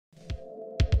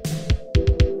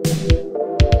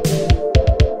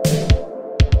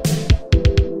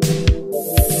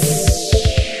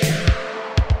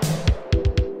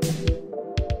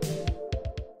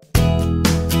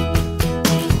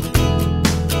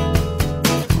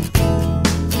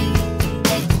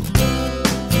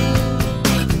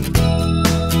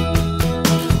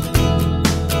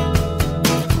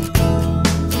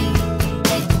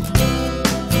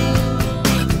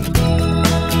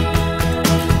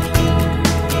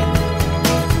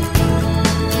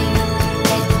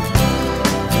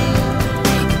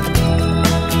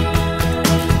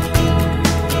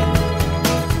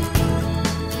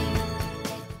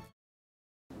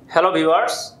Hello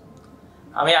viewers,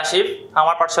 আমি Asif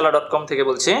amarpathshala.com থেকে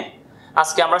বলছি।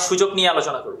 আজকে আমরা সূচক নিয়ে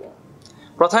আলোচনা করব।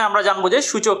 প্রথমে আমরা জানবো যে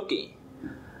সূচক কি।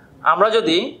 আমরা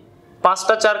যদি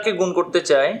 5টা 4কে গুণ করতে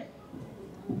চাই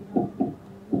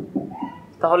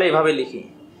তাহলে এইভাবে লিখি।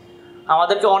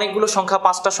 আমাদেরকে অনেকগুলো সংখ্যা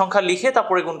 5টা সংখ্যা লিখে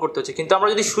তারপরে গুণ করতে হচ্ছে, কিন্তু আমরা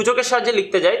যদি সূচকের সাহায্যে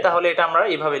লিখতে যাই তাহলে এটা আমরা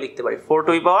এইভাবে লিখতে পারি 4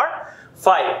 টু দি পাওয়ার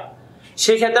 5।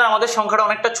 সেই ক্ষেত্রে আমাদের সংখ্যাটা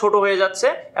অনেকটা ছোট হয়ে যাচ্ছে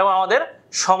এবং আমাদের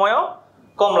সময়ও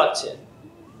কম লাগছে।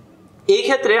 এই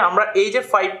ক্ষেত্রে আমরা এই যে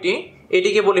 5টি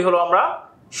এটিকে বলি হলো আমরা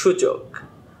সূচক,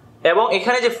 এবং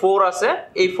এখানে যে 4 আছে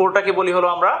এই 4টাকে বলি হলো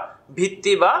আমরা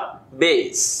ভিত্তি বা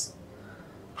বেস।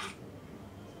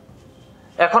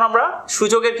 এখন আমরা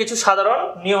সূচকের কিছু সাধারণ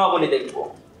নিয়মাবলী দেখব।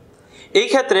 এই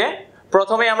ক্ষেত্রে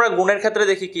প্রথমে আমরা গুণের ক্ষেত্রে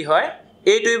দেখি কি হয়,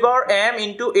 a to the power m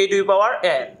into a to the power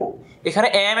n। এখানে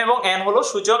m এবং n হলো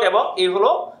সূচক এবং a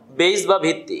হলো বেস বা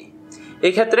ভিত্তি।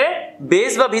 এই ক্ষেত্রে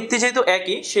বেস বা ভিত্তি যেহেতু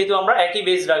একই, সেহেতু আমরা একই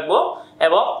বেস রাখবো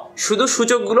এবং শুধু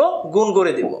সূচকগুলো গুণ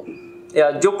করে দেব,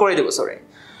 যোগ করে দেব,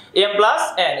 m plus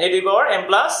n, a to the power m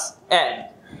plus n।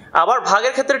 আবার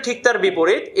ভাগের ক্ষেত্রে ঠিক তার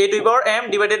বিপরীত, a to the power m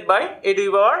divided by a to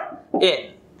the power n।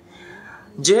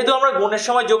 যেহেতু আমরা গুণের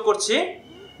সময় যোগ করছি,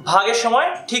 ভাগের সময়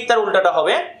ঠিক তার উল্টাটা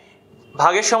হবে।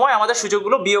 ভাগের সময় আমাদের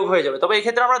সূচকগুলো বিয়োগ হয়ে যাবে। তবে এই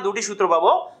ক্ষেত্রে আমরা দুটি সূত্র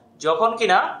পাবো। যখন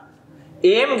কিনা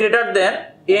m গ্রেটার দেন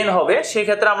n হবে, সেই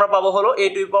ক্ষেত্রে আমরা পাবো হলো a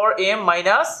to the power m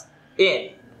minus n।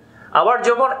 আবার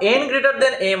যখন n গ্রেটার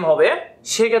দেন m হবে,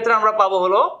 সেই ক্ষেত্রে আমরা পাবো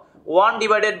হলো 1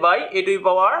 divided by a to the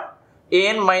power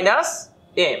n minus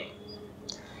m।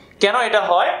 কেন এটা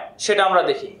হয় সেটা আমরা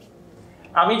দেখি।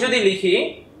 আমি যদি লিখি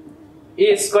a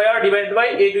square divided by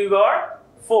a to the পাওয়ার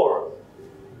 4,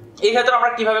 এই ক্ষেত্রে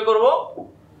আমরা কিভাবে করব,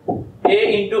 a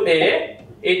into a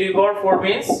to the power 4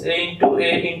 means a into a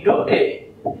into a।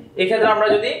 এই ক্ষেত্রে আমরা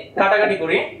যদি কাটাকাটি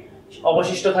করি,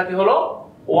 অবশিষ্ট থাকে হলো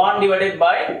 1 ডিভাইডেড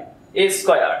বাই a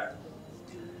স্কয়ার।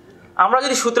 আমরা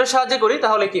যদি সূত্রের সাহায্যে করি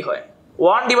তাহলে কি হয়,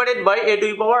 1 divided by a to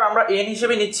the পাওয়ার আমরা n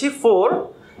হিসেবে নিচ্ছি 4,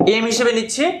 m হিসেবে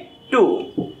নিচ্ছি 2।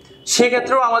 সেই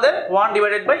ক্ষেত্রেও আমাদের 1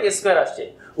 ডিভাইডেড বাই a স্কয়ার আসছে।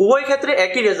 উভয় ক্ষেত্রে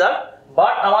একই রেজাল্ট,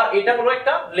 বাট আমার এটা হলো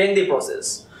একটা লেন্দি প্রসেস।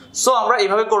 সো আমরা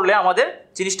এইভাবে করলে আমাদের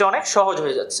জিনিসটা অনেক সহজ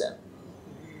হয়ে যাচ্ছে।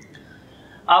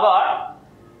 আবার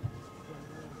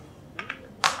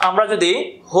আমরা যদি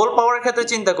হোল পাওয়ারের ক্ষেত্রে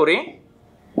চিন্তা করি,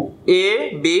 a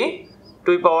b to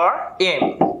the power m,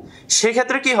 সেই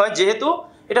ক্ষেত্রে কি হয়, যেহেতু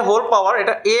এটা হোল পাওয়ার,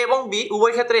 এটা a এবং b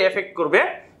উভয় ক্ষেত্রে এফেক্ট করবে,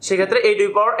 সেই ক্ষেত্রে a to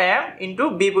the power m into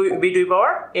b to the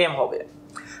power m হবে।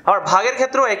 আবার ভাগের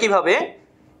ক্ষেত্রেও একইভাবে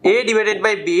a divided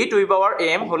by b to the power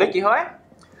m হলে কি হয়,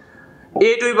 a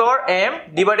to the power m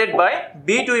divided by b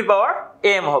to the power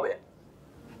m হবে।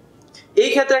 এই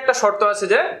ক্ষেত্রে একটা শর্ত আছে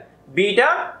যে b টা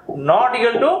নট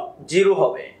ইকুয়াল টু 0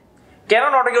 হবে। কেন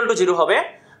নট ইকুয়াল টু 0 হবে?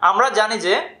 আমরা জানি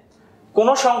যে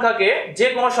কোনো সংখ্যাকে, যে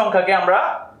কোনো সংখ্যাকে আমরা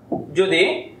যদি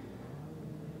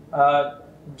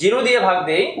 0 দিয়ে ভাগ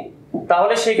দেই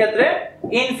তাহলে সেই ক্ষেত্রে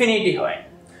ইনফিনিটি হয়।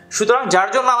 সুতরাং যার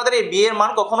জন্য আমাদের এই b এর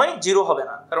মান কখনোই 0 হবে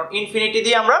না, কারণ ইনফিনিটি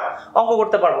দিয়ে আমরা অঙ্ক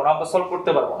করতে পারবো না, অঙ্ক সলভ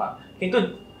করতে পারবো না। কিন্তু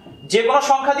যে কোনো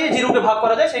সংখ্যা দিয়ে 0 কে ভাগ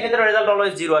করা যায়, সেই ক্ষেত্রে রেজাল্ট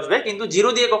অলওয়েজ 0 আসবে, কিন্তু 0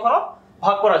 দিয়ে কখনো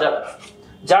ভাগ করা যাবে না,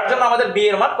 যার জন্য আমাদের b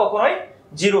এর মান কখনোই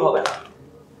 0 হবে না।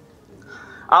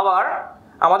 আবার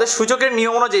আমাদের সূচকের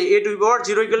নিয়ম অনুযায়ী a to the power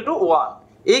 0 equal to 1,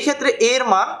 এই ক্ষেত্রে a এর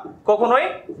মান কখনোই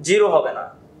 0 হবে না।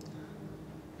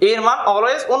 a এর মান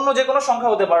অলওয়েজ অন্য যে কোনো সংখ্যা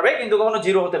হতে পারবে, কিন্তু কখনো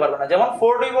 0 হতে পারবে না। যেমন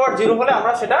 4 টু দি পাওয়ার 0 হলে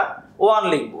আমরা সেটা 1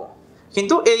 লিখব,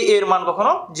 কিন্তু এই a এর মান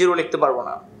কখনো 0 লিখতে পারবো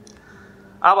না।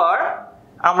 আবার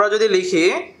আমরা যদি লিখি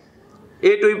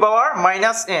a to the power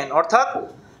minus n, অর্থাৎ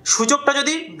সূচকটা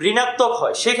যদি ঋণাত্মক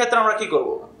হয়, সেই ক্ষেত্রে আমরা কি করব,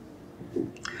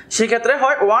 সেই ক্ষেত্রে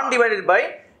হয় 1 divided by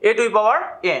a to the power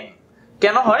n।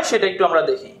 কেন হয় সেটা একটু আমরা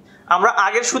দেখি। আমরা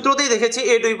আগের সূত্রতেই দেখেছি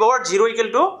a to the power 0 equal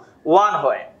to 1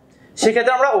 হয়। সেই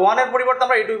ক্ষেত্রে আমরা 1 এর পরিবর্তে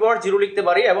আমরা a টু দি পাওয়ার 0 লিখতে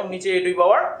পারি এবং নিচে a to the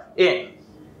power n।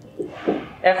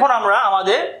 এখন আমরা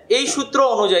আমাদের এই সূত্র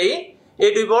অনুযায়ী a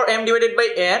to the power m divided by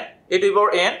n, a to the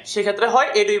power n, সেই ক্ষেত্রে হয়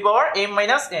a to the power m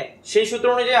minus n। সেই সূত্র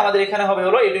অনুযায়ী আমাদের এখানে হবে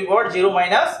হলো a to the power 0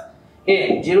 minus n,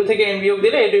 0 থেকে n বিয়োগ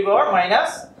দিলে a to the power minus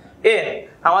n।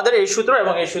 আমাদের এই সূত্র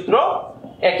এবং এই সূত্র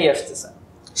একই আসতেছে।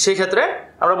 সেই ক্ষেত্রে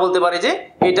আমরা বলতে পারি যে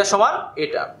এটা সমান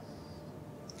এটা,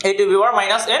 a to the power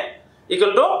minus n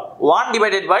equal to 1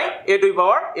 divided by a to the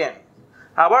power n।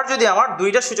 আবার যদি আমার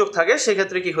দুইটা সূচক থাকে, সেই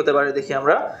ক্ষেত্রে কি হতে পারে দেখি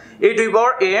আমরা, a to the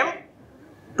power m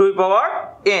to the power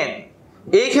n।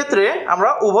 এই ক্ষেত্রে আমরা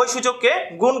উভয় সূচককে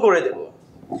গুণ করে দেব,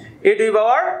 a to the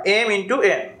power m into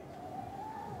n।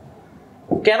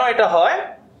 কেন এটা হয়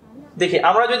দেখি,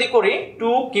 আমরা যদি করি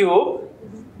 2 কিউব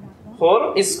হোল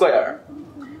স্কয়ার,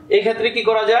 এই ক্ষেত্রে কি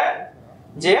করা যায়,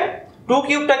 যে 2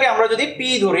 কিউবটাকে আমরা যদি p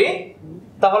ধরি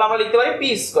তাহলে আমরা লিখতে পারি p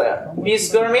square. p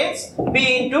square means p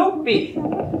into p।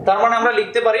 তার মানে আমরা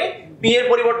লিখতে পারি p এর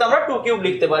পরিবর্তে আমরা 2 কিউব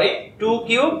লিখতে পারি, 2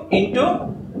 কিউব ইনটু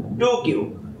 2 কিউব।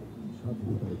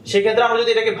 সেক্ষেত্রে আমরা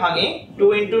যদি এটাকে ভাঙি 2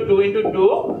 ইনটু 2 ইনটু 2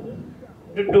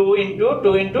 2 ইনটু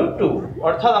 2 ইনটু 2,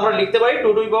 অর্থাৎ আমরা লিখতে পারি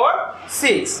 2 টু দি পাওয়ার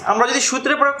 6। আমরা যদি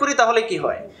সূত্রে প্রয়োগ করি তাহলে কি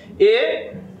হয়, a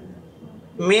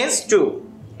means 2,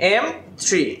 m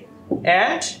 3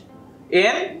 and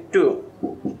n 2,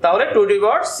 তাহলে 2 টু দি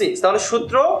পাওয়ার 6। তাহলে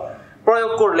সূত্র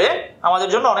প্রয়োগ করলে আমাদের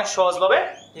জন্য অনেক সহজভাবে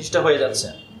জিনিসটা হয়ে যাচ্ছে।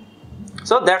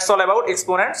 So that's all about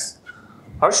exponents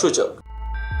আর সূচক।